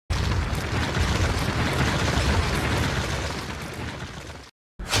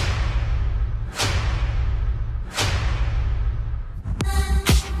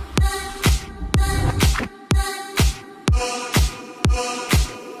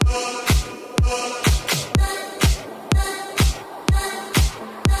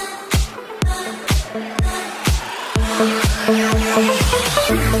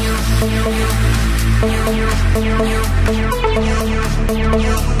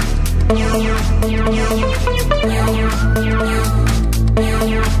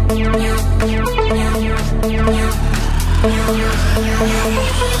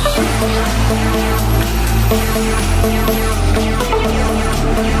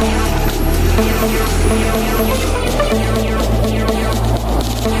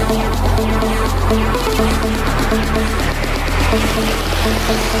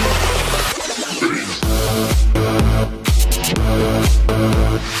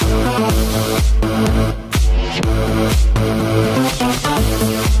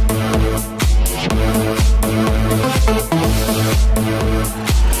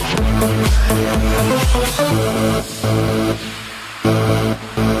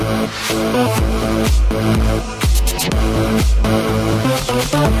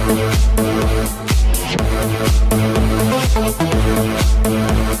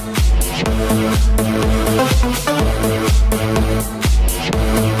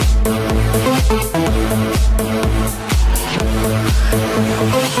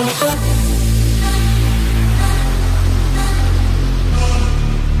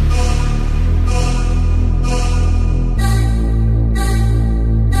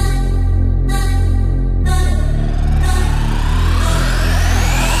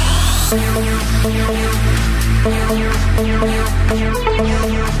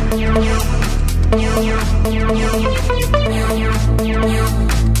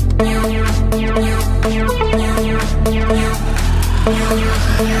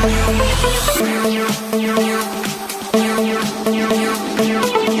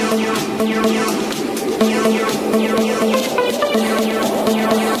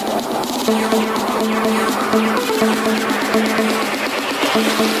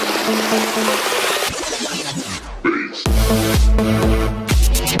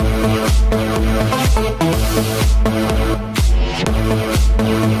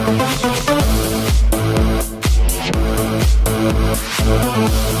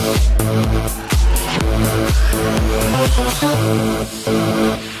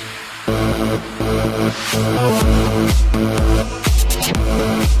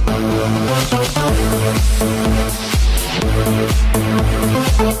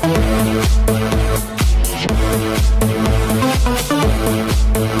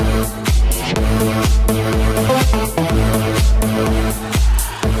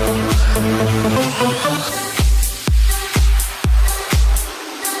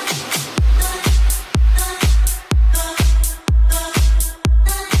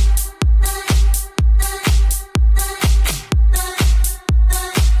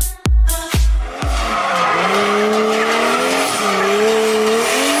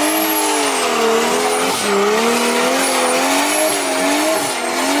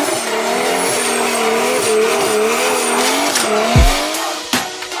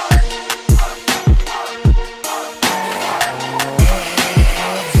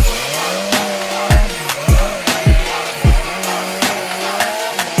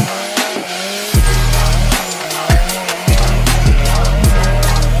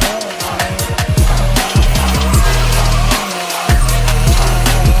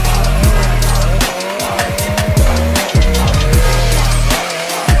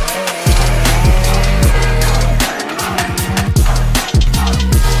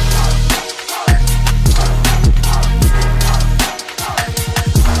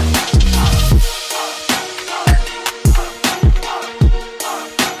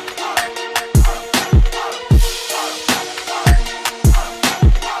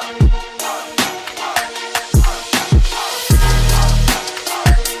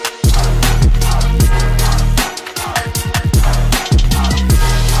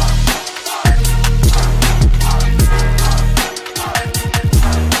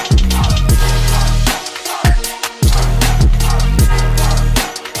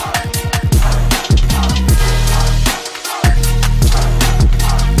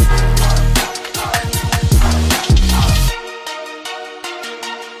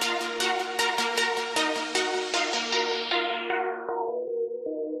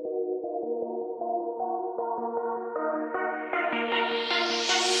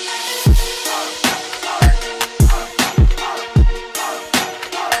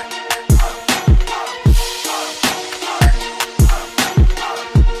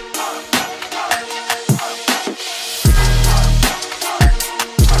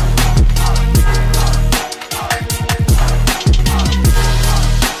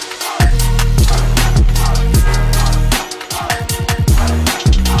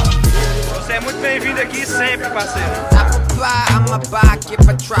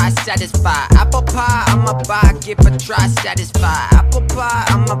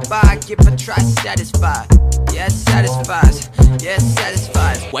if I try satisfied. Yeah, it satisfies, yeah, it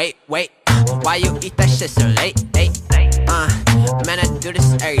satisfies. Wait, why you eat that shit so late? Man, I do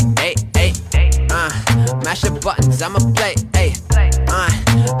this every day. Mash the buttons, I'ma play.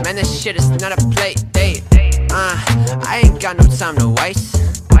 Man, this shit is not a play. I ain't got no time to waste.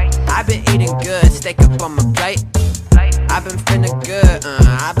 I've been eating good, steak up on my plate. I've been feeling good,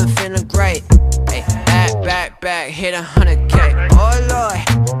 I've been feeling great. Hey, back, hit 100K. Oh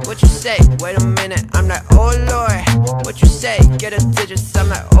Lord, what you say? Wait a minute, I'm like, oh Lord. What you say? Get a digits, I'm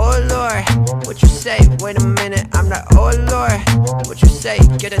like, oh Lord. What you say? Wait a minute, I'm like, oh Lord. What you say?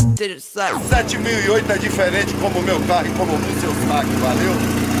 Get a digits, like 7008 é diferente como o meu carro e como o seu saque,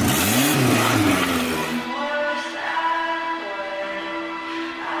 valeu?